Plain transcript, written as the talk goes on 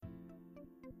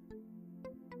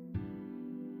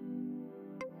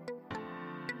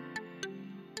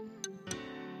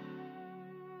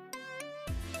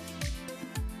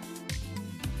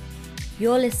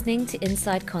You're listening to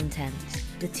Inside Content,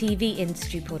 the TV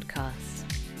industry podcast.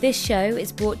 This show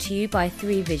is brought to you by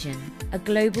 3Vision, a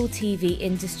global TV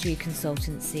industry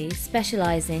consultancy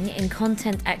specialising in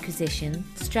content acquisition,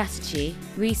 strategy,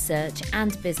 research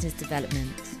and business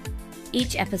development.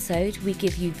 Each episode, we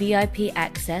give you VIP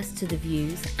access to the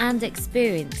views and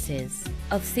experiences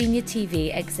of senior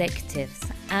TV executives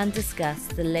and discuss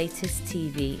the latest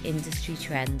TV industry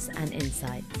trends and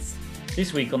insights.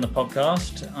 This week on the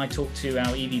podcast, I talked to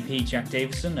our EVP, Jack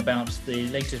Davison, about the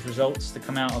latest results that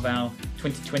come out of our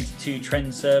 2022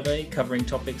 trend survey, covering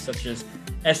topics such as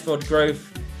SVOD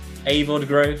growth, AVOD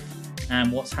growth, and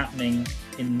what's happening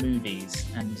in movies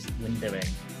and windowing.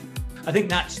 I think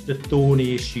that's the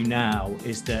thorny issue now,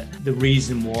 is that the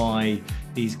reason why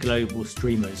these global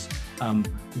streamers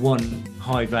want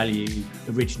high value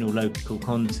original local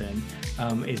content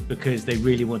is because they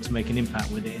really want to make an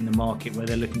impact with it in the market where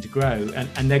they're looking to grow,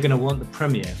 and they're going to want the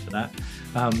premiere for that.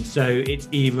 So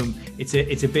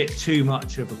it's a bit too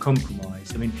much of a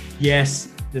compromise. I mean,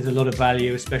 yes, there's a lot of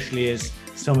value, especially as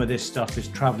some of this stuff is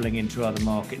traveling into other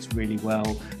markets really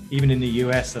well. Even in the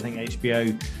US, I think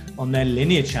HBO on their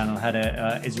linear channel had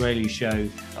a Israeli show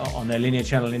on their linear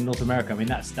channel in North America. I mean,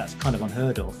 that's kind of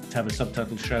unheard of, to have a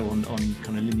subtitled show on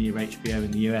kind of linear HBO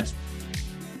in the US.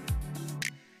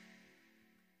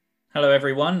 Hello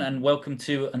everyone, and welcome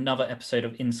to another episode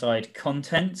of Inside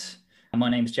Content. My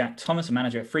name is Jack Thomas, a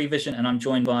manager at 3Vision, and I'm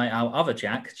joined by our other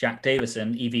Jack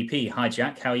Davison, EVP. Hi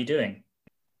Jack, how are you doing?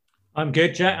 I'm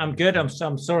good, Jack. I'm good. I'm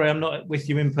sorry I'm not with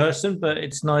you in person, but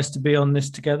it's nice to be on this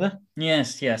together.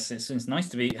 Yes. It's nice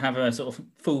to have a sort of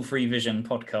full 3Vision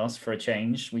podcast for a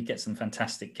change. We get some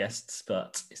fantastic guests,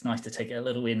 but it's nice to take it a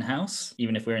little in-house,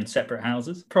 even if we're in separate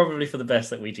houses. Probably for the best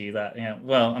that we do that. Yeah.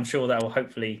 Well, I'm sure that will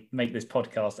hopefully make this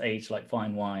podcast age like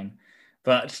fine wine.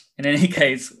 But in any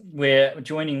case, we're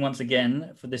joining once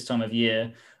again for this time of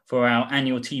year for our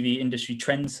annual TV industry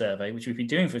trend survey, which we've been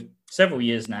doing for several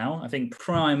years now. I think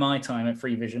prior my time at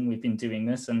 3Vision, we've been doing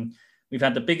this, and we've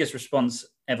had the biggest response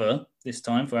ever this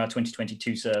time for our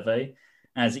 2022 survey,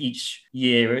 as each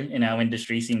year in our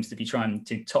industry seems to be trying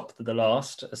to top the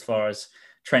last as far as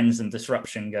trends and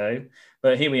disruption go.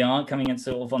 But here we are, coming in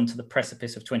sort of onto the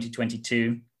precipice of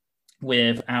 2022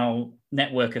 with our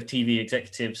network of TV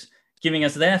executives giving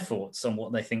us their thoughts on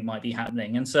what they think might be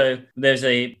happening. And so there's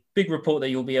a big report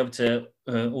that you'll be able to,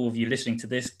 all of you listening to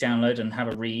this, download and have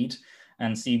a read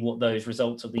and see what those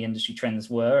results of the industry trends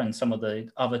were and some of the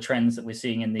other trends that we're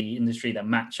seeing in the industry that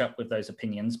match up with those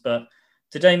opinions. But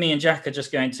today, me and Jack are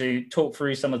just going to talk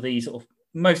through some of the sort of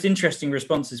most interesting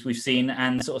responses we've seen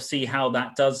and sort of see how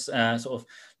that does sort of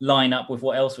line up with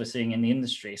what else we're seeing in the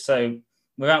industry. So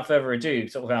without further ado,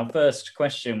 sort of our first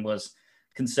question was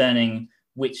concerning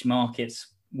which markets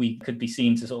we could be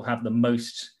seen to sort of have the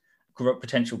most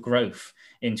potential growth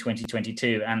in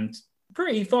 2022, and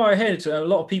pretty far ahead. A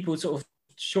lot of people sort of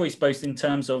choice, both in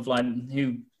terms of like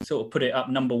who sort of put it up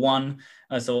number one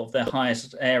as sort of their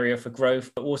highest area for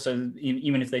growth, but also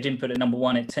even if they didn't put it number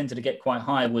one, it tended to get quite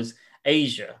high, was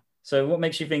Asia. So what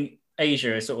makes you think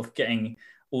Asia is sort of getting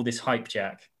all this hype,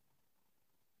 Jack?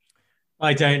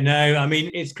 I don't know. I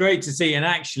mean, it's great to see. And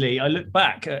actually, I look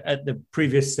back at the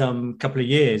previous couple of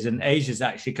years, and Asia's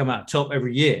actually come out top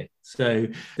every year. So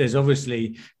there's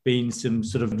obviously been some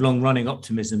sort of long-running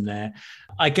optimism there.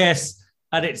 I guess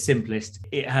at its simplest,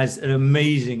 it has an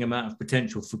amazing amount of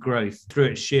potential for growth through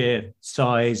its sheer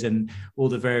size and all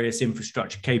the various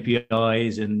infrastructure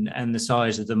KPIs and the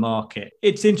size of the market.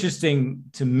 It's interesting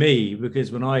to me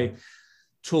because when I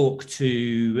talk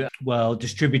to,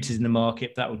 distributors in the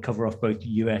market that would cover off both the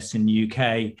US and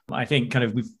UK, I think kind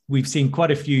of we've seen quite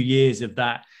a few years of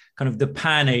that kind of the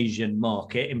Pan-Asian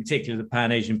market, in particular the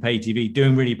Pan-Asian pay TV,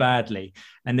 doing really badly.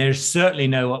 And there's certainly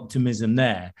no optimism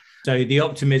there. So the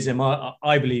optimism,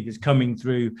 I believe, is coming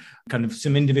through kind of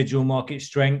some individual market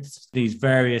strengths, these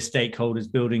various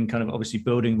stakeholders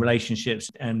building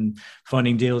relationships and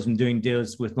finding deals and doing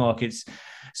deals with markets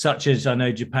such as, I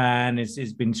know Japan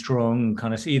has been strong,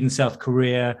 kind of even South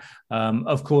Korea.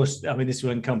 Of course, I mean, this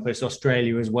will encompass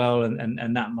Australia as well,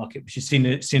 and that market, which has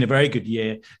seen a very good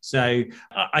year. So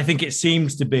I think it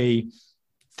seems to be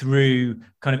through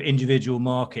kind of individual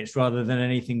markets rather than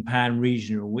anything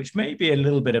pan-regional, which may be a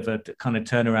little bit of a kind of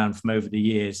turnaround from over the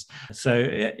years. So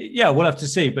yeah, we'll have to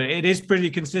see, but it is pretty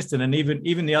consistent. And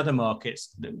even the other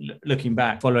markets, looking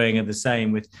back, following are the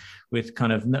same with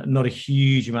kind of not a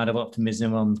huge amount of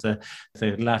optimism on the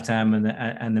LATAM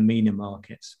and the MENA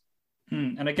markets.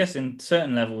 And I guess in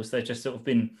certain levels, they've just sort of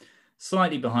been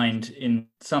slightly behind in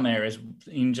some areas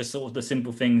in just sort of the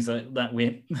simple things that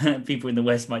we people in the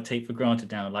West might take for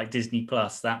granted now, like Disney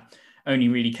Plus, that only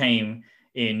really came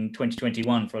in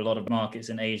 2021 for a lot of markets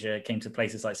in Asia. It came to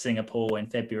places like Singapore in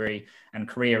February and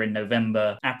Korea in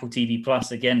November. Apple TV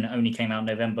Plus, again, only came out in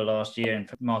November last year. And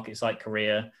for markets like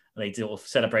Korea, they sort of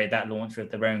celebrated that launch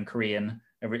with their own Korean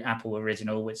Apple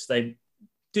original, which they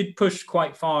did push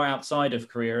quite far outside of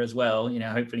Korea as well,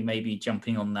 hopefully maybe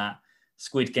jumping on that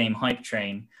Squid Game hype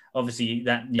train. Obviously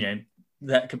that,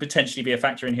 that could potentially be a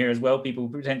factor in here as well. People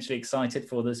potentially excited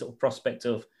for the sort of prospect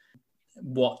of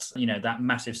what, that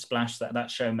massive splash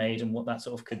that show made and what that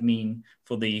sort of could mean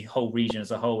for the whole region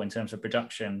as a whole in terms of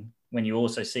production, when you're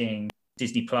also seeing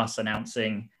Disney Plus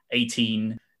announcing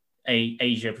 18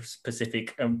 Asia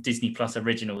Pacific Disney Plus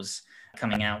originals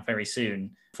coming out very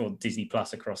soon for Disney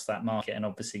Plus across that market and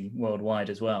obviously worldwide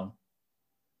as well.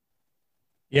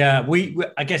 Yeah,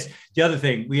 I guess the other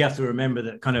thing we have to remember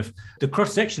that kind of the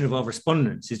cross section of our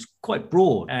respondents is quite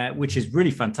broad, which is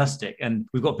really fantastic. And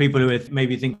we've got people who are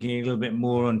maybe thinking a little bit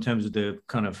more in terms of the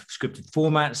kind of scripted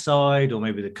format side, or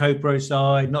maybe the co-pro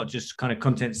side, not just kind of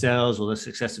content sales or the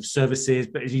success of services.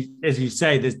 But as you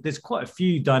say, there's quite a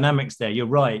few dynamics there. You're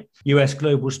right. US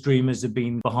global streamers have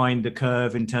been behind the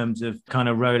curve in terms of kind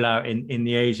of rollout in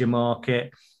the Asia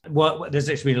market. Well, there's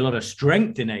actually been a lot of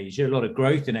strength in Asia, a lot of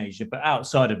growth in Asia, but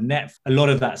outside of Netflix, a lot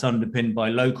of that's underpinned by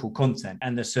local content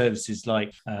and the services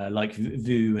like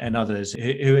Vue and others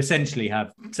who essentially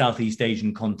have Southeast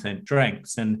Asian content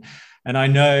strengths. And I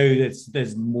know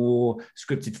there's more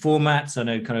scripted formats. I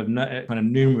know kind of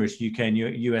numerous UK and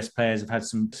US players have had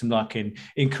some luck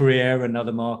in Korea and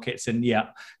other markets. And yeah,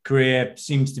 Korea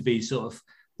seems to be sort of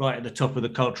right at the top of the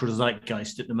cultural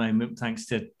zeitgeist at the moment, thanks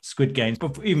to Squid Game.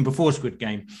 But even before Squid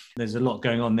Game, there's a lot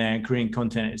going on there, and Korean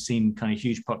content has seen kind of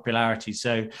huge popularity.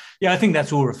 So yeah, I think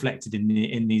that's all reflected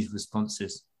in these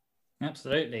responses.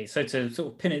 Absolutely. So to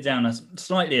sort of pin it down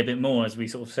slightly a bit more, as we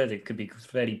sort of said, it could be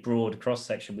fairly broad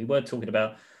cross-section. We were talking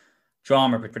about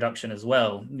drama production as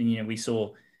well. We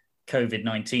saw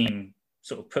COVID-19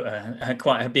 sort of put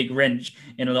quite a big wrench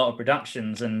in a lot of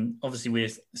productions, and obviously we're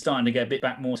starting to get a bit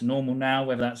back more to normal now,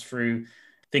 whether that's through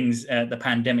things the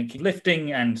pandemic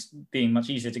lifting and being much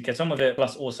easier to get on with it,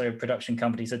 plus also production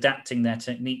companies adapting their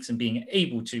techniques and being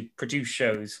able to produce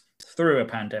shows through a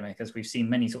pandemic, as we've seen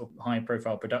many sort of high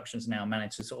profile productions now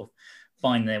manage to sort of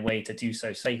find their way to do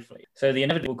so safely. So the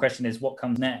inevitable question is, what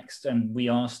comes next? And we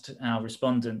asked our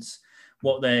respondents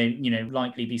what they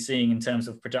likely be seeing in terms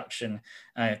of production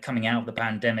coming out of the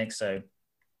pandemic. So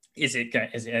is it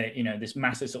this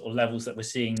massive sort of levels that we're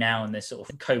seeing now and this sort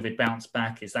of COVID bounce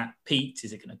back, is that peaked?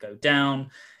 Is it going to go down?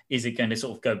 Is it going to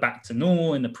sort of go back to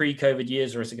normal in the pre-COVID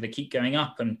years, or is it going to keep going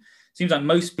up? And it seems like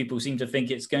most people seem to think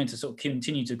it's going to sort of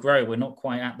continue to grow. We're not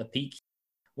quite at the peak.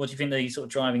 What do you think the sort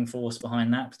of driving force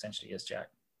behind that potentially is, Jack?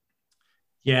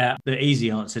 Yeah, the easy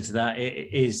answer to that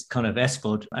is kind of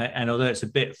SVOD. And although it's a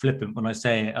bit flippant when I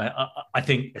say it, I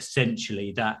think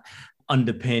essentially that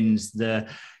underpins the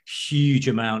huge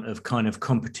amount of kind of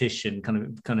competition,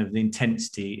 kind of the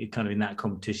intensity kind of in that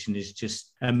competition is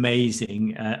just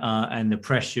amazing, and the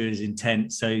pressure is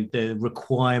intense. So the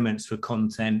requirements for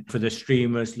content for the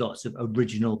streamers, lots of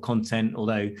original content,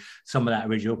 although some of that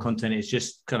original content is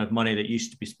just kind of money that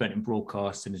used to be spent in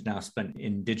broadcast and is now spent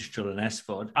in digital and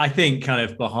SVOD. I think kind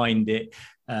of behind it,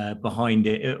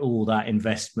 all that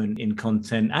investment in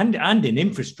content and in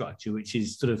infrastructure, which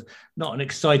is sort of not an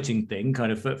exciting thing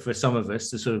kind of for some of us,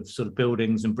 the sort of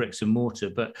buildings and bricks and mortar,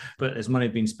 but there's money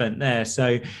being spent there.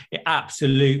 So it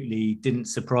absolutely didn't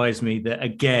surprise me that,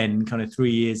 again, kind of 3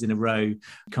 years in a row,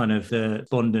 kind of the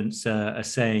respondents are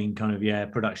saying kind of, yeah,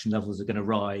 production levels are going to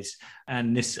rise.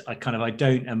 And this, I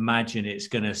don't imagine it's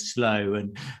going to slow.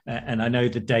 And I know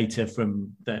the data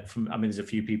from I mean, there's a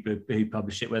few people who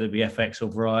publish it, whether it be FX or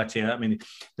Variety. I mean,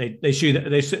 they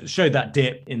showed that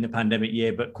dip in the pandemic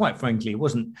year, but quite frankly, it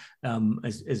wasn't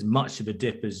as much of a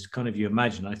dip as kind of you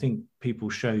imagine. I think people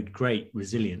showed great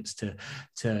resilience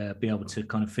to be able to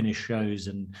kind of finish shows,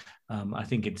 and I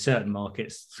think in certain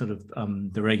markets, sort of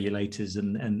the regulators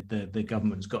and the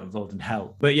government's got involved and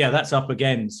helped. But yeah, that's up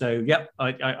again. So yep,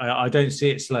 I don't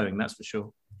see it slowing. That's for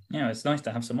sure. Yeah, it's nice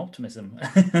to have some optimism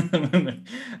at the moment.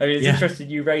 I mean, it's interesting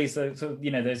you raised those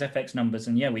FX numbers,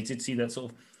 and yeah, we did see that sort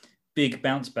of big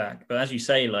bounce back. But as you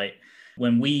say, like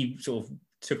when we sort of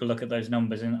took a look at those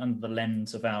numbers under the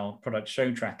lens of our product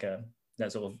show tracker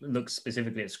that sort of looks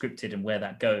specifically at scripted and where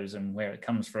that goes and where it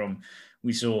comes from,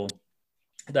 we saw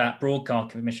that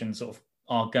broadcast commissions sort of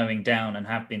are going down and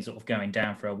have been sort of going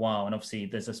down for a while. And obviously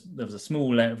there was a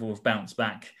small level of bounce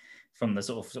back from the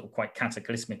sort of quite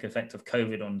cataclysmic effect of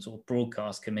COVID on sort of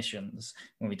broadcast commissions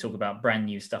when we talk about brand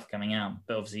new stuff coming out.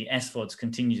 But obviously SVODs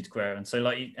continue to grow. And so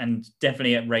and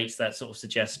definitely at rates that sort of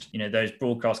suggest, those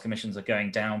broadcast commissions are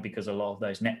going down because a lot of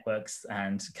those networks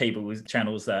and cable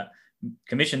channels that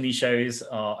commission these shows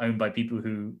are owned by people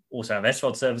who also have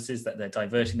SVOD services that they're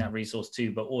diverting that resource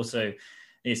to, but also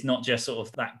it's not just sort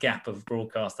of that gap of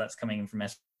broadcast that's coming in from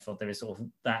SVOD. There is sort of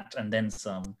that and then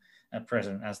some at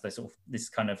present, as there's sort of this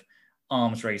kind of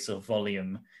arms race of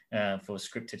volume for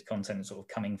scripted content sort of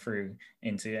coming through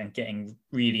into and getting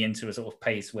really into a sort of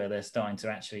pace where they're starting to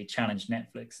actually challenge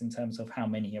Netflix in terms of how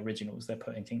many originals they're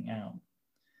putting out.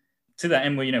 To that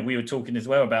end, we were talking as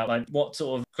well about like what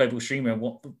sort of global streamer,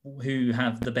 who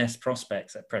have the best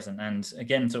prospects at present. And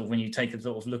again, sort of when you take a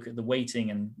sort of look at the weighting,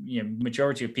 and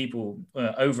majority of people,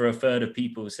 over a third of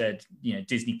people said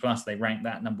Disney Plus, they ranked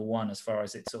that number one as far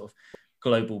as its sort of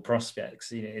global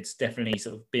prospects. It's definitely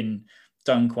sort of been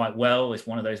done quite well. It's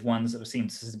one of those ones that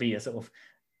seems to be a sort of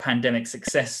pandemic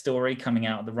success story coming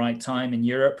out at the right time in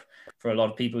Europe for a lot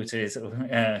of people to sort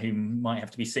of who might have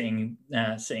to be sitting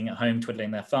at home twiddling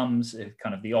their thumbs,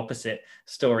 kind of the opposite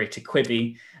story to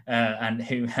Quibi, and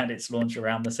who had its launch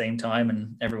around the same time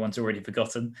and everyone's already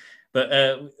forgotten. But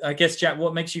I guess, Jack,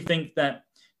 what makes you think that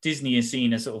Disney is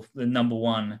seen as sort of the number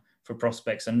one for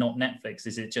prospects and not Netflix?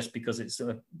 Is it just because it's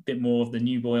a bit more of the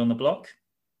new boy on the block?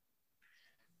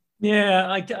 Yeah,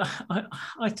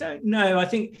 I don't know. I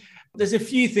think there's a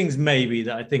few things maybe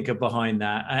that I think are behind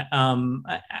that.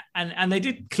 And they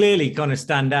did clearly kind of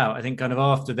stand out. I think kind of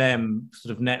after them,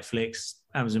 sort of Netflix,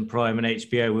 Amazon Prime and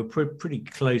HBO were pretty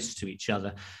close to each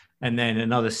other. And then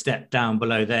another step down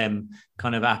below them,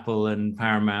 kind of Apple and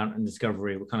Paramount and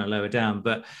Discovery were kind of lower down.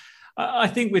 But I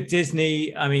think with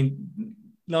Disney, I mean,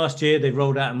 last year they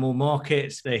rolled out in more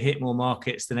markets. They hit more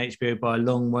markets than HBO by a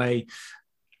long way.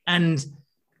 And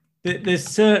there's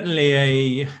certainly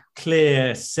a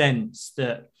clear sense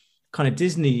that kind of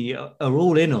Disney are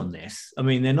all in on this. I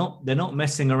mean, they're not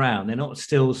messing around. They're not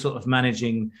still sort of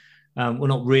managing. We're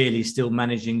not really still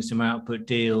managing some output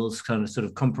deals, kind of sort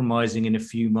of compromising in a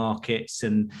few markets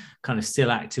and kind of still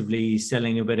actively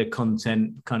selling a bit of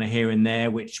content kind of here and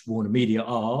there, which Warner Media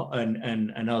are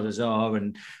and others are.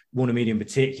 And Warner Media in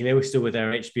particular, we're still with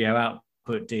their HBO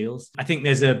output deals. I think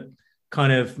there's a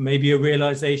kind of maybe a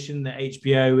realization that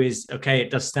HBO is okay. It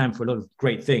does stand for a lot of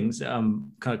great things,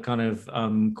 kind of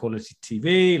quality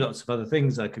TV, lots of other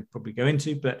things I could probably go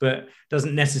into, but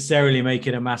doesn't necessarily make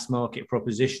it a mass market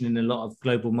proposition in a lot of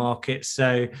global markets. So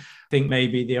I think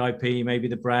maybe the IP, maybe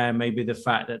the brand, maybe the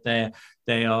fact that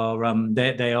they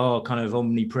are kind of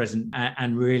omnipresent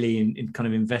and really in kind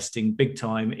of investing big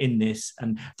time in this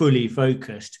and fully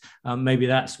focused. Maybe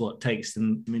that's what takes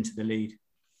them into the lead.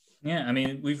 Yeah, I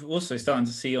mean, we've also started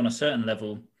to see on a certain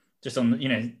level, just on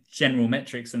general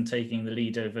metrics, and taking the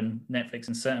lead over Netflix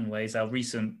in certain ways. Our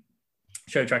recent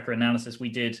show tracker analysis we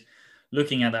did,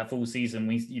 looking at that full season,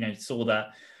 we saw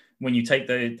that when you take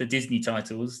the Disney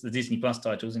titles, the Disney Plus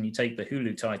titles, and you take the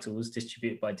Hulu titles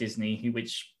distributed by Disney,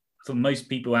 which for most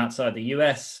people outside the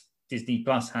US, Disney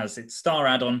Plus has its Star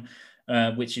add-on,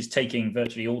 which is taking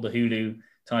virtually all the Hulu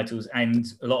titles and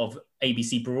a lot of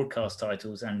ABC broadcast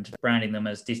titles and branding them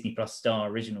as Disney Plus Star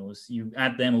originals. You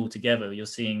add them all together, you're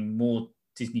seeing more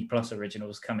Disney Plus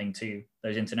originals coming to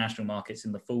those international markets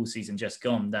in the full season just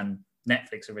gone than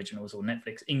Netflix originals or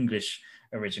Netflix English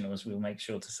originals, we'll make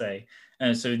sure to say.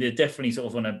 So they're definitely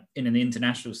sort of in an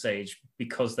international stage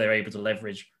because they're able to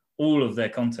leverage all of their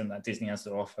content that Disney has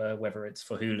to offer, whether it's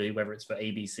for Hulu, whether it's for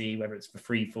ABC, whether it's for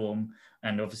Freeform,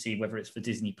 and obviously whether it's for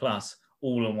Disney Plus,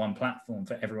 all on one platform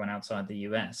for everyone outside the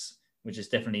US, which is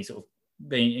definitely sort of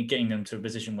getting them to a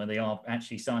position where they are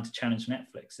actually starting to challenge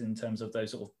Netflix in terms of those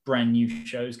sort of brand new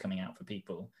shows coming out for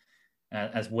people,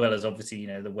 as well as obviously,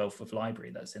 the wealth of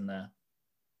library that's in there.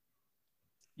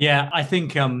 Yeah, I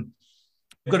think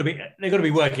they've got to be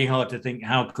working hard to think,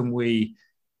 how can we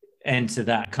enter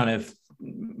that kind of,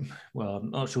 well,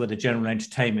 I'm not sure whether general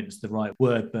entertainment is the right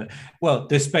word, but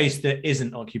the space that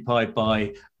isn't occupied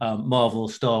by Marvel,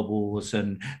 Star Wars,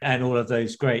 and all of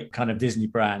those great kind of Disney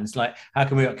brands. Like, how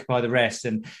can we occupy the rest?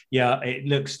 And yeah, it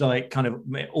looks like kind of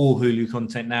all Hulu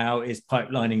content now is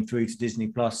pipelining through to Disney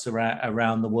Plus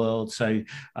around the world. So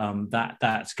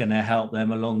that's going to help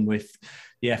them, along with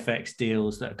the FX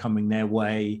deals that are coming their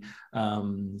way.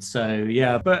 So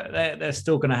yeah, but they're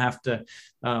still going to have to,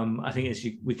 I think, as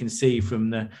we can see from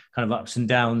the kind of ups and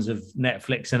downs of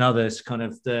Netflix and others, kind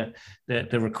of the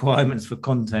requirements for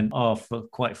content are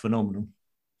quite phenomenal.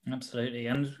 Absolutely.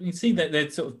 And you see that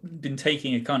they've sort of been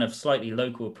taking a kind of slightly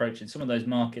local approach in some of those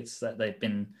markets that they've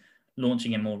been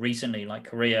launching in more recently, like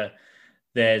Korea.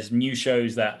 There's new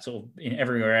shows that sort of in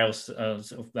everywhere else sort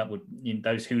of that would,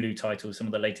 those Hulu titles, some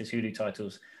of the latest Hulu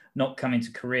titles, not coming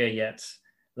to Korea yet.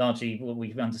 Largely, what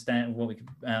we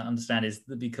understand is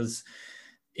that because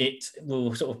it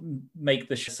will sort of make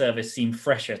the service seem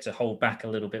fresher to hold back a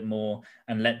little bit more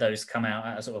and let those come out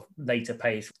at a sort of later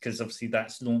pace, because obviously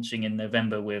that's launching in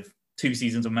November with 2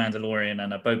 seasons of Mandalorian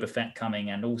and a Boba Fett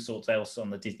coming and all sorts else on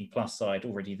the Disney Plus side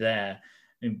already there.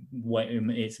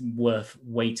 It's worth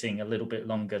waiting a little bit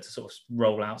longer to sort of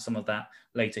roll out some of that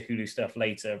later Hulu stuff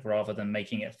later, rather than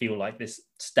making it feel like this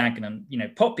stagnant,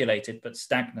 populated but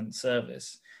stagnant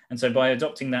service. And so by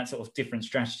adopting that sort of different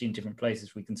strategy in different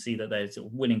places, we can see that they're sort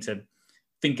of willing to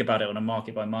think about it on a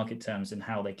market by market terms and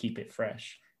how they keep it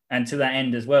fresh. And to that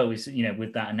end as well,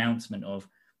 with that announcement of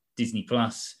Disney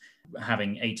Plus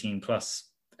having 18 plus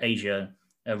Asia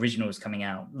originals coming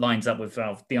out, lines up with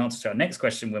the answer to our next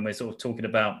question, when we're sort of talking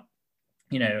about,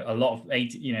 a lot of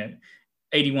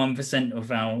 81%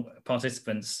 of our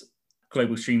participants,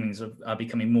 global streamings are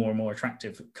becoming more and more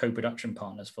attractive co-production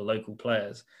partners for local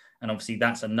players. And obviously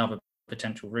that's another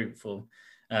potential route for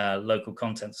local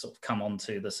content to sort of come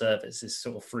onto the service, is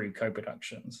sort of through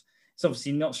co-productions. It's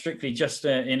obviously not strictly just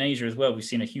in Asia as well. We've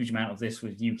seen a huge amount of this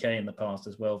with UK in the past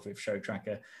as well, with Show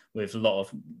Tracker, with a lot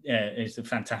of, it's a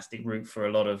fantastic route for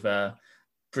a lot of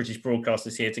British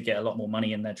broadcasters here to get a lot more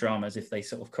money in their dramas if they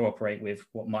sort of cooperate with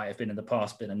what might have been in the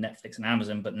past been a Netflix and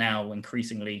Amazon, but now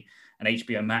increasingly an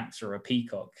HBO Max or a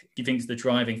Peacock. Do you think it's the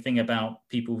driving thing about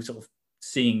people sort of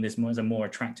seeing this more as a more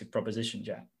attractive proposition,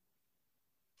 Jack?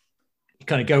 You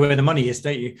kind of go where the money is,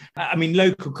 don't you? I mean,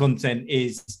 local content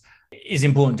is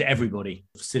important to everybody.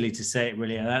 Silly to say it,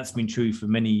 really. That's been true for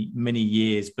many, many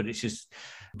years, but it's just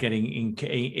getting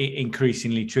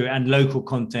increasingly true. And local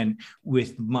content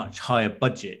with much higher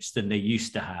budgets than they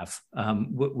used to have,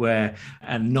 where,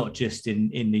 and not just in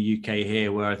the UK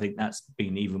here, where I think that's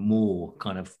been even more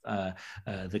kind of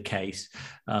the case.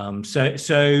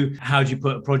 So how do you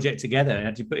put a project together?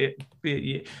 How do you put it?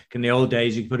 In the old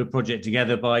days, you put a project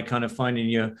together by kind of finding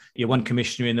your one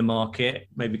commissioner in the market,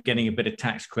 maybe getting a bit of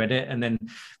tax credit, and then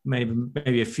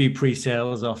maybe a few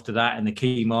pre-sales after that in the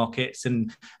key markets,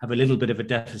 and have a little bit of a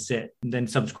deficit, and then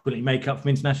subsequently make up from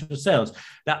international sales.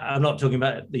 That, I'm not talking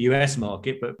about the US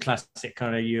market, but classic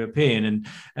kind of European.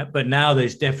 But now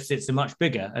those deficits are much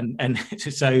bigger, and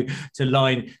so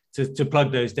to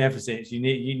plug those deficits, you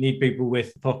need people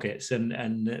with pockets,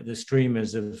 and the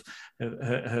streamers have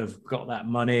got that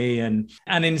money, and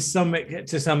to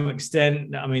some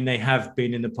extent, I mean, they have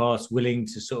been in the past willing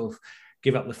to sort of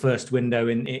give up the first window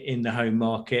in the home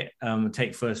market,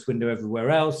 take first window everywhere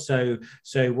else. So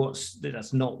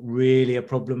that's not really a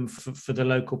problem for the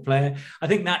local player. I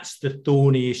think that's the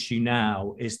thorny issue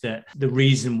now, is that the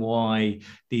reason why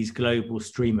these global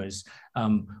streamers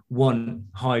want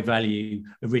high value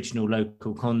original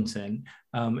local content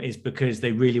is because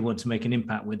they really want to make an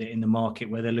impact with it in the market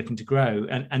where they're looking to grow,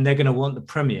 and they're going to want the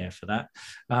premiere for that.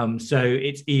 So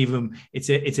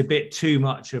it's a bit too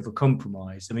much of a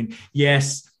compromise. I mean,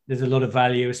 yes, there's a lot of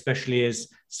value, especially as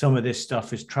some of this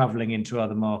stuff is traveling into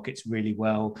other markets really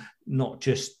well, not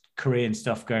just Korean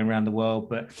stuff going around the world,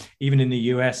 but even in the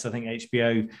US. I think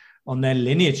HBO on their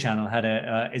linear channel had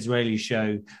a Israeli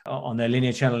show on their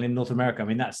linear channel in North America. I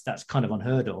mean, that's kind of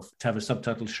unheard of, to have a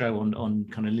subtitled show on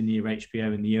kind of linear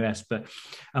HBO in the US. But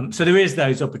so there is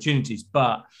those opportunities,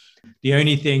 but the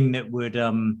only thing that would,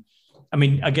 I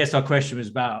mean, I guess our question was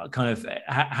about kind of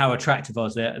how attractive are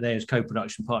they as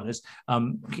co-production partners.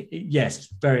 Yes,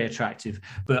 very attractive.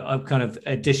 But a kind of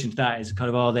addition to that is kind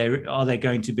of, are there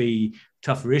going to be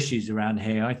tougher issues around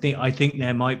here? I think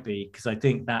there might be, because I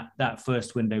think that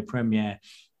first window premiere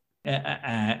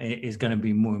is going to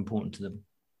be more important to them.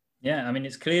 Yeah, I mean,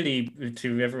 it's clearly,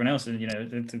 to everyone else,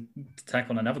 and to tack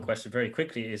on another question very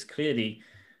quickly, is clearly,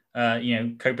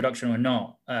 co-production or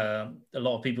not, a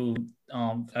lot of people,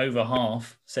 over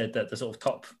half, said that the sort of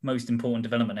top most important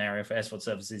development area for SVOD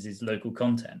services is local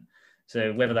content.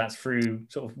 So whether that's through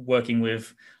sort of working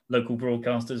with local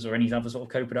broadcasters or any other sort of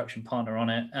co-production partner on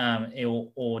it,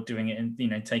 or doing it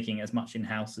in, taking as much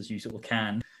in-house as you sort of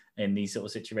can in these sort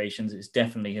of situations, it's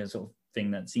definitely a sort of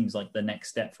thing that seems like the next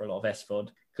step for a lot of SVOD.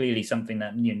 Clearly something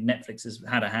that Netflix has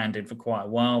had a hand in for quite a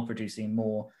while, producing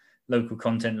more local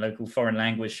content, local foreign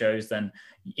language shows than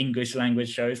English language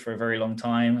shows for a very long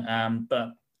time.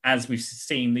 But as we've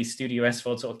seen these studio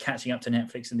SVOD sort of catching up to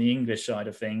Netflix in the English side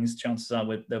of things, chances are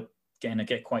they're going to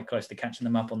get quite close to catching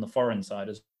them up on the foreign side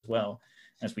as well,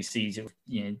 as we see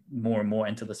more and more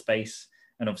enter the space.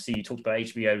 And obviously you talked about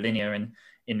HBO linear in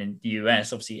the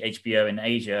US. Obviously HBO in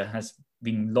Asia has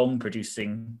been long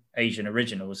producing Asian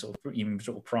originals, or even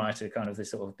sort of prior to kind of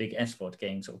this sort of big SVOD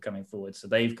game sort of coming forward. So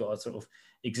they've got a sort of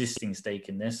existing stake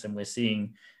in this, and we're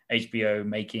seeing HBO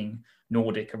making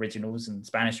Nordic originals and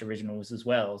Spanish originals as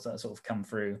well. So that sort of come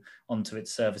through onto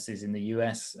its services in the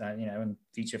US, and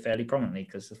feature fairly prominently,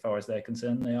 because as far as they're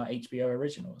concerned, they are HBO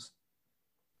originals.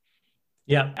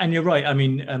 Yeah, and you're right. I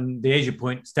mean, the Asia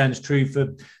point stands true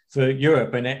for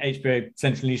Europe, and HBO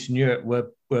Central and Eastern Europe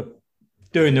were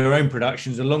doing their own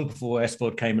productions long before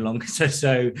SVOD came along.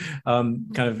 So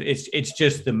kind of it's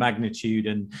just the magnitude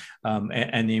and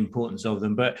the importance of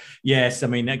them. But yes, I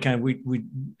mean, kind of we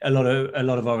a lot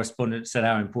of our respondents said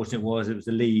how important it was. It was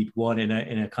the lead one in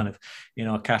a kind of in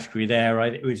our category there.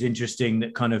 Right, it was interesting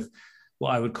that kind of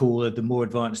what I would call the more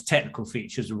advanced technical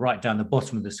features are right down the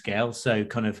bottom of the scale. So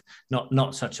kind of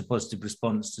not such a positive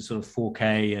response to sort of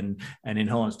 4K and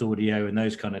enhanced audio and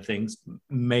those kind of things.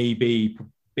 Maybe a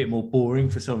bit more boring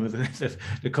for some of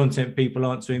the content people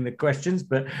answering the questions,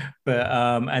 but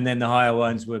and then the higher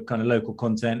ones were kind of local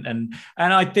content. And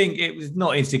I think it was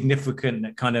not insignificant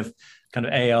that kind of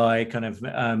AI kind of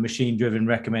machine driven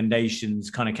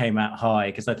recommendations kind of came out high,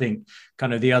 because I think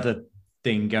kind of the other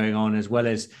thing going on, as well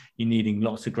as you needing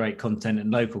lots of great content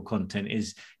and local content,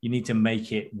 is you need to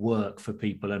make it work for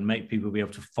people and make people be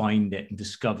able to find it and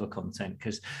discover content,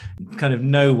 because kind of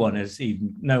no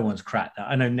one's cracked that.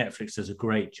 I know Netflix does a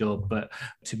great job, but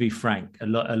to be frank, a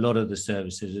lot of the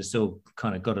services have still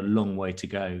kind of got a long way to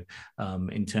go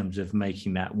in terms of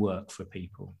making that work for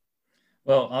people.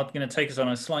 Well, I'm going to take us on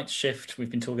a slight shift. We've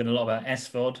been talking a lot about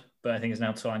SVOD, but I think it's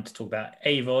now time to talk about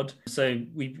AVOD. So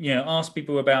we asked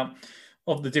people about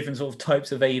of the different sort of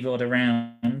types of AVOD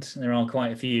around. There are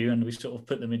quite a few, and we sort of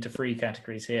put them into 3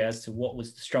 categories here as to what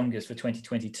was the strongest for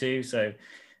 2022. So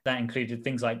that included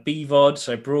things like BVOD,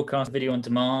 so broadcast video on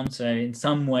demand. So in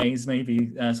some ways,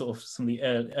 maybe sort of some of the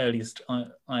earliest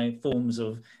forms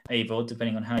of AVOD,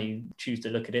 depending on how you choose to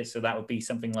look at it. So that would be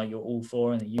something like your All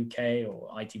 4 in the UK,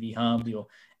 or ITV Hub, your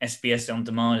SBS on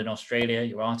demand in Australia,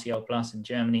 your RTL Plus in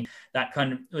Germany. That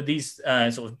kind of these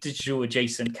sort of digital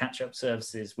adjacent catch-up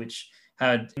services, which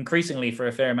had increasingly for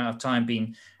a fair amount of time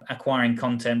been acquiring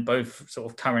content, both sort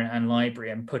of current and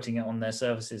library, and putting it on their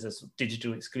services as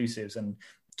digital exclusives, and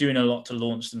doing a lot to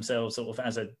launch themselves sort of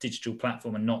as a digital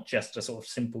platform and not just a sort of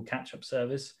simple catch-up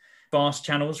service. Fast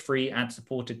channels, free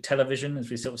ad-supported television, as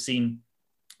we've sort of seen,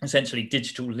 essentially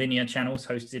digital linear channels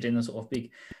hosted in a sort of big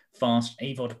fast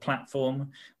AVOD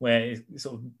platform, where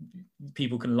sort of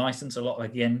people can license a lot of,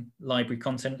 again, library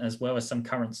content as well as some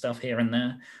current stuff here and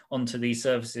there onto these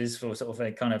services for sort of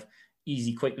a kind of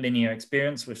easy, quick linear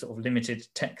experience with sort of limited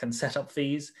tech and setup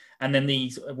fees. And then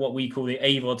these, what we call the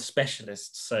AVOD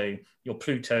specialists. So your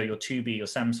Pluto, your Tubi, your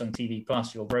Samsung TV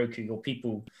Plus, your Roku, your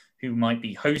people who might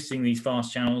be hosting these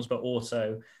fast channels, but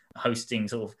also hosting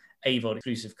sort of AVOD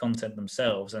exclusive content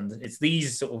themselves. And it's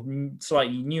these sort of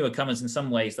slightly newer comers in some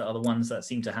ways that are the ones that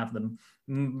seem to have them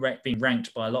being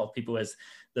ranked by a lot of people as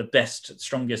the best,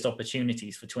 strongest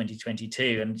opportunities for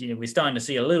 2022. And we're starting to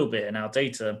see a little bit in our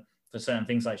data for certain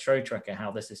things like Show Tracker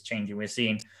how this is changing. We're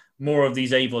seeing more of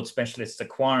these AVOD specialists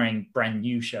acquiring brand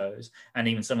new shows, and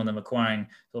even some of them acquiring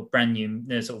sort of brand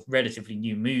new, sort of relatively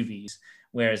new movies,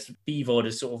 whereas BVOD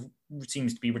is sort of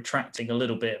seems to be retracting a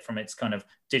little bit from its kind of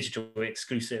digital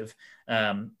exclusive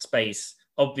space.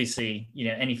 Obviously,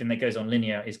 anything that goes on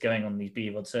linear is going on these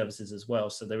BVOD services as well.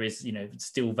 So there is,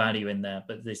 still value in there,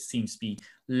 but there seems to be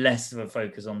less of a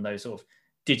focus on those sort of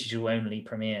digital only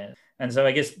premieres. And so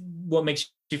I guess what makes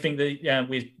you think that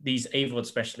with these AVOD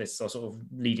specialists are sort of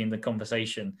leading the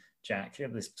conversation, Jack,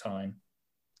 at this time?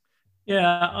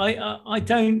 Yeah, I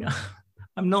don't,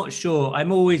 I'm not sure.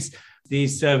 I'm always,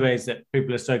 these surveys that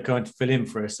people are so kind to fill in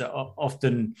for us are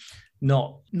often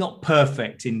not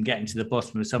perfect in getting to the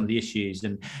bottom of some of the issues.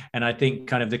 And I think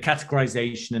kind of the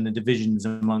categorization and the divisions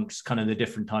amongst kind of the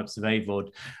different types of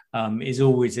AVOD is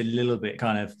always a little bit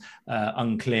kind of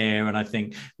unclear. And I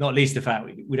think not least the fact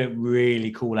we don't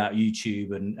really call out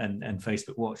YouTube and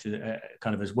Facebook Watch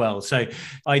kind of as well. So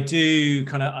I do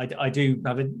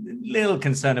have a little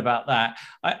concern about that.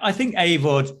 I think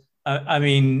AVOD, I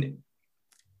mean,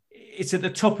 it's at the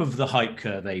top of the hype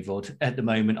curve, AVOD, at the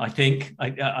moment, I think.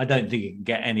 I don't think it can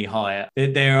get any higher.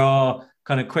 There are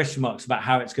kind of question marks about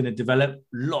how it's going to develop.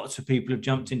 Lots of people have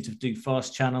jumped in to do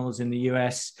fast channels in the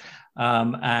US,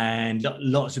 and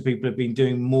lots of people have been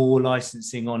doing more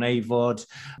licensing on AVOD.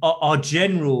 Our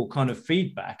general kind of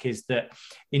feedback is that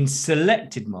in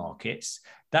selected markets,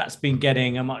 that's been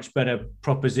getting a much better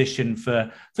proposition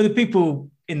for the people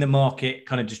in the market,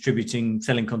 kind of distributing,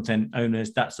 selling content,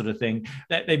 owners, that sort of thing.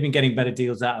 They've been getting better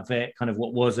deals out of it. Kind of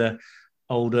what was a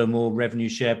older, more revenue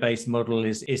share based model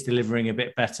is delivering a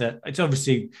bit better. It's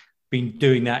obviously been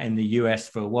doing that in the US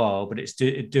for a while, but it's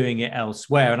doing it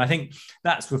elsewhere. And I think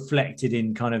that's reflected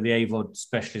in kind of the AVOD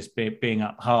specialist being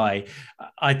up high.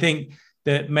 I think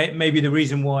that maybe the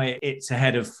reason why it's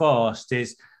ahead of FAST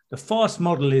is the FAST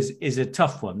model is a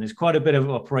tough one. There's quite a bit of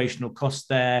operational cost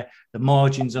there. The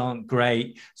margins aren't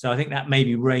great. So I think that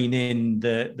maybe rein in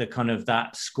the kind of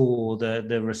that score,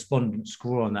 the respondent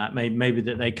score on that. Maybe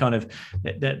that they kind of,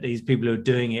 that these people who are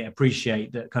doing it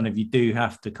appreciate that kind of you do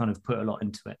have to kind of put a lot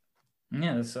into it.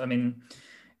 Yeah, I mean,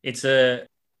 it's a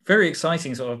very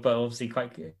exciting sort of, but obviously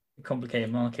quite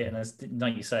complicated market. And as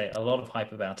like you say, a lot of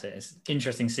hype about it. It's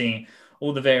interesting seeing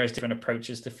all the various different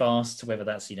approaches to FAST, whether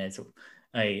that's, sort of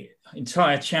a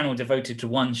entire channel devoted to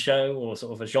one show or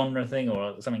sort of a genre thing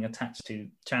or something attached to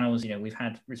channels. We've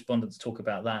had respondents talk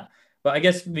about that. But I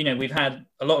guess, we've had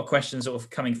a lot of questions sort of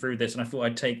coming through this, and I thought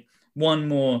I'd take one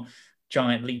more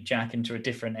giant leap, Jack, into a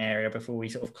different area before we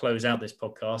sort of close out this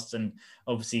podcast. And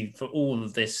obviously for all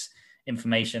of this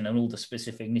information and all the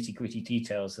specific nitty-gritty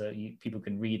details that people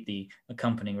can read the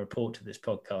accompanying report to this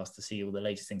podcast to see all the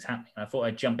latest things happening. I thought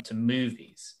I'd jump to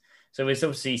movies. So it's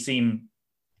obviously seen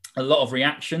a lot of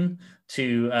reaction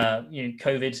to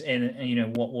COVID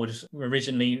in what was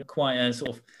originally quite a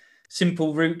sort of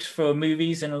simple route for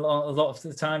movies and a lot of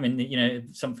the time,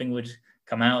 and something would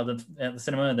come out of the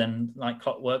cinema, then like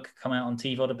Clockwork come out on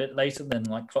TVOD a bit later, then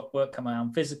like Clockwork come out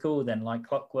on physical, then like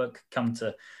Clockwork come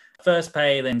to first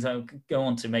pay, then go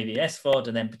on to maybe SVOD,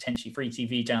 and then potentially free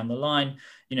TV down the line.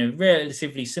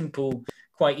 Relatively simple,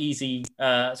 quite easy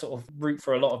sort of route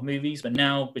for a lot of movies. But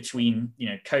now between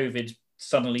COVID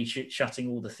suddenly shutting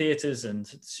all the theaters and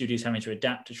studios having to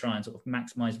adapt to try and sort of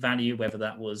maximize value, whether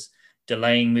that was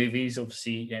delaying movies.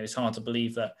 Obviously, it's hard to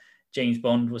believe that James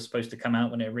Bond was supposed to come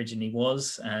out when it originally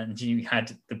was, and you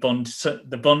had the Bond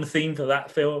theme for that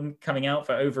film coming out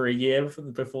for over a year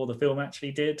before the film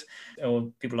actually did.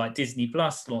 Or people like Disney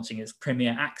Plus launching its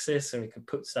Premier Access, so it could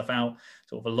put stuff out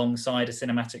sort of alongside a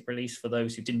cinematic release for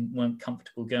those who weren't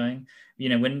comfortable going.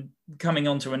 When coming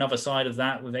onto another side of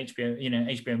that with HBO,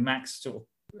 HBO Max sort of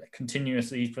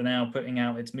continuously for now putting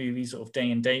out its movies sort of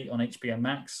day and date on HBO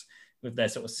Max with their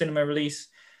sort of cinema release.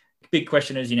 Big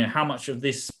question is, how much of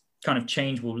this kind of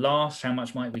change will last? How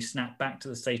much might we snap back to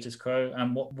the status quo,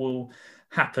 and what will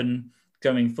happen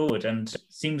going forward? And it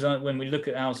seems like when we look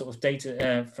at our sort of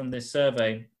data from this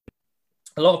survey,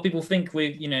 a lot of people think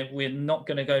we're not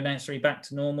going to go necessarily back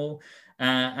to normal,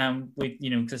 and we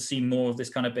to see more of this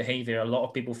kind of behavior. A lot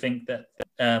of people think that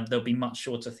there'll be much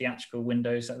shorter theatrical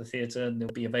windows at the theater. They'll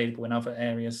be available in other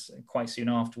areas quite soon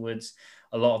afterwards.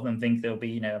 A lot of them think there'll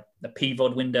be, a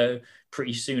PVOD window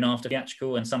pretty soon after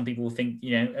theatrical, and some people think,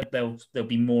 there'll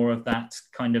be more of that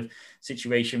kind of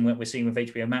situation what we're seeing with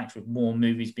HBO Max, with more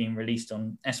movies being released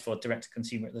on SVOD, direct to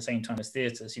consumer, at the same time as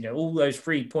theaters. All those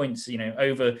 3 points,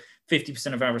 over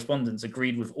 50% of our respondents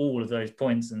agreed with all of those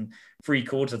points, and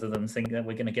 3/4 of them think that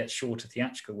we're going to get shorter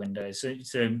theatrical windows.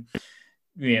 So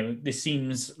this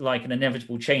seems like an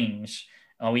inevitable change.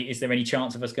 Is there any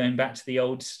chance of us going back to the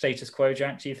old status quo,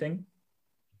 Jack, do you think?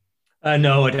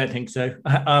 No, I don't think so.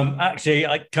 Actually,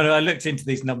 I looked into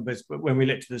these numbers when we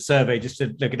looked at the survey just to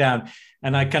look it down,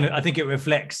 and I think it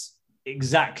reflects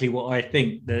exactly what I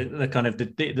think the kind of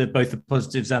the both the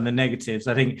positives and the negatives.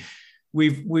 I think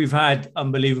we've had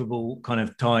unbelievable kind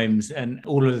of times, and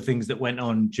all of the things that went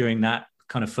on during that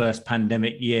kind of first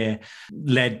pandemic year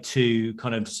led to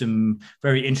kind of some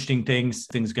very interesting things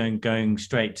going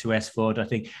straight to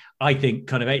SVOD. I think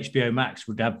kind of HBO Max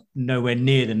would have nowhere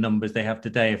near the numbers they have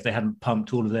today if they hadn't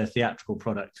pumped all of their theatrical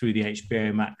product through the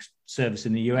HBO Max service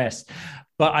in the US.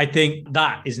 But I think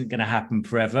that isn't going to happen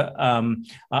forever.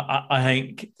 I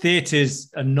think theaters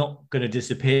are not going to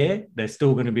disappear. They're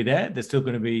still going to be there. They're still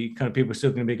going to be kind of people are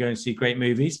still going to be going to see great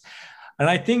movies. And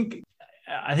I think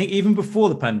even before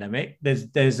the pandemic,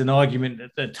 there's an argument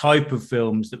that the type of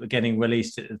films that were getting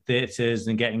released at the theatres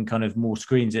and getting kind of more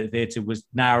screens at the theatre was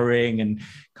narrowing, and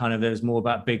kind of there was more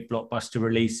about big blockbuster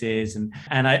releases, and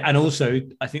also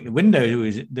I think the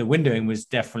windowing was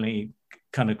definitely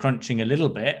kind of crunching a little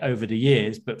bit over the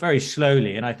years, but very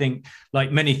slowly. And I think,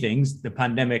 like many things, the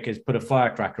pandemic has put a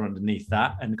firecracker underneath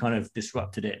that and kind of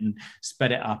disrupted it and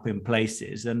sped it up in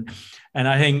places. And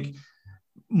I think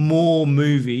more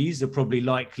movies are probably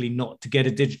likely not to get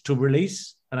a digital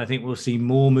release, and I think we'll see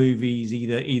more movies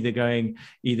either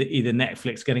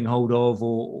Netflix getting hold of,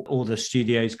 or the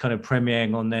studios kind of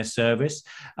premiering on their service,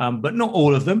 but not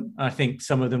all of them. I think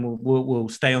some of them will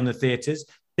stay on the theaters.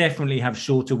 definitely have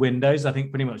shorter windows. I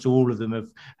think pretty much all of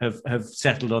them have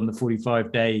settled on the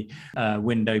 45-day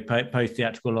window post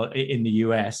theatrical in the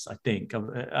US, I think,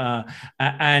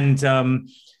 and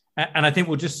I think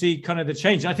we'll just see kind of the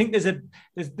change. I think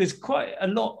there's quite a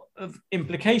lot of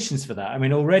implications for that. I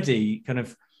mean, already kind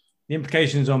of the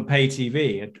implications on pay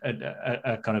TV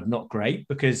are kind of not great,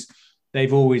 because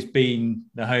they've always been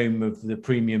the home of the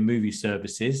premium movie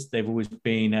services. They've always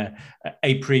been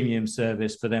a premium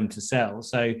service for them to sell.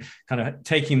 So kind of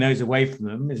taking those away from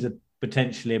them is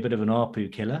potentially a bit of an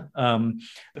ARPU killer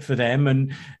for them,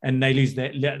 and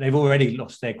they've already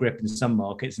lost their grip in some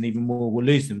markets, and even more will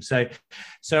lose them.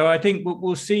 So I think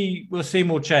we'll see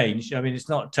more change. I mean, it's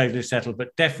not totally settled,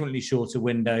 but definitely shorter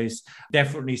windows,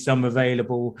 definitely some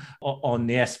available on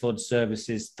the SVOD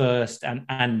services first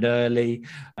and early,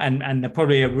 and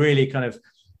probably a really kind of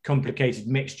complicated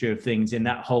mixture of things in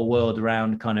that whole world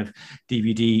around kind of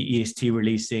DVD, EST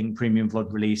releasing, premium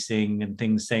VOD releasing, and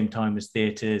things same time as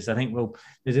theaters. I think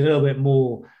there's a little bit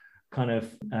more kind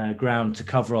of ground to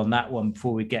cover on that one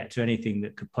before we get to anything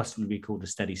that could possibly be called a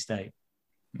steady state.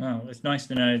 Well, it's nice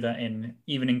to know that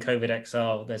even in COVID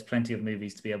XR, there's plenty of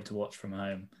movies to be able to watch from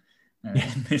home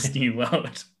in this new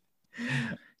world.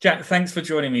 Jack, thanks for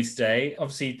joining me today.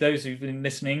 Obviously, those who've been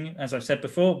listening, as I've said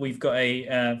before, we've got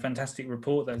a fantastic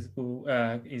report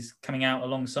that is coming out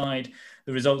alongside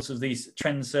the results of these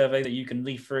trends survey that you can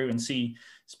leaf through and see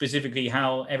specifically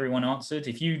how everyone answered.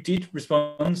 If you did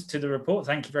respond to the report,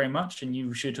 thank you very much. And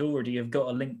you should already have got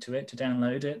a link to it to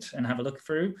download it and have a look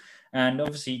through. And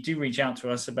obviously, do reach out to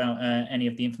us about any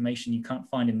of the information you can't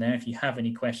find in there if you have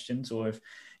any questions, or if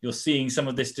you're seeing some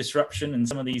of this disruption and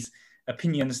some of these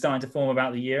opinions starting to form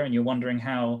about the year and you're wondering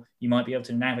how you might be able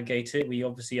to navigate it. We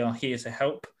obviously are here to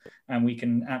help, and we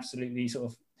can absolutely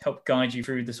sort of help guide you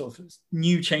through the sort of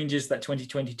new changes that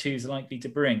 2022 is likely to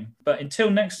bring. But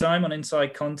until next time on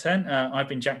Inside Content, I've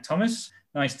been Jack Thomas.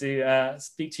 Nice to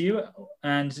speak to you,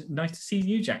 and nice to see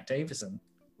you, Jack Davison.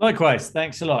 Likewise,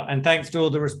 thanks a lot. And thanks to all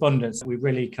the respondents. We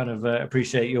really kind of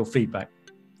appreciate your feedback.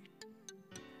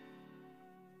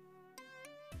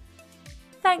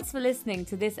 Thanks for listening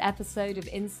to this episode of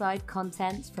Inside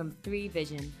Content from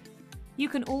 3Vision. You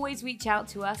can always reach out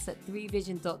to us at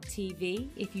 3vision.tv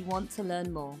if you want to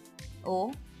learn more.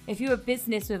 Or, if you're a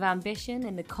business with ambition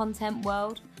in the content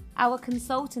world, our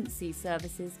consultancy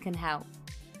services can help.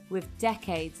 With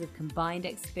decades of combined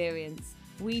experience,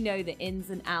 we know the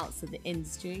ins and outs of the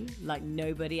industry like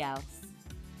nobody else.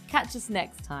 Catch us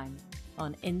next time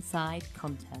on Inside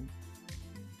Content.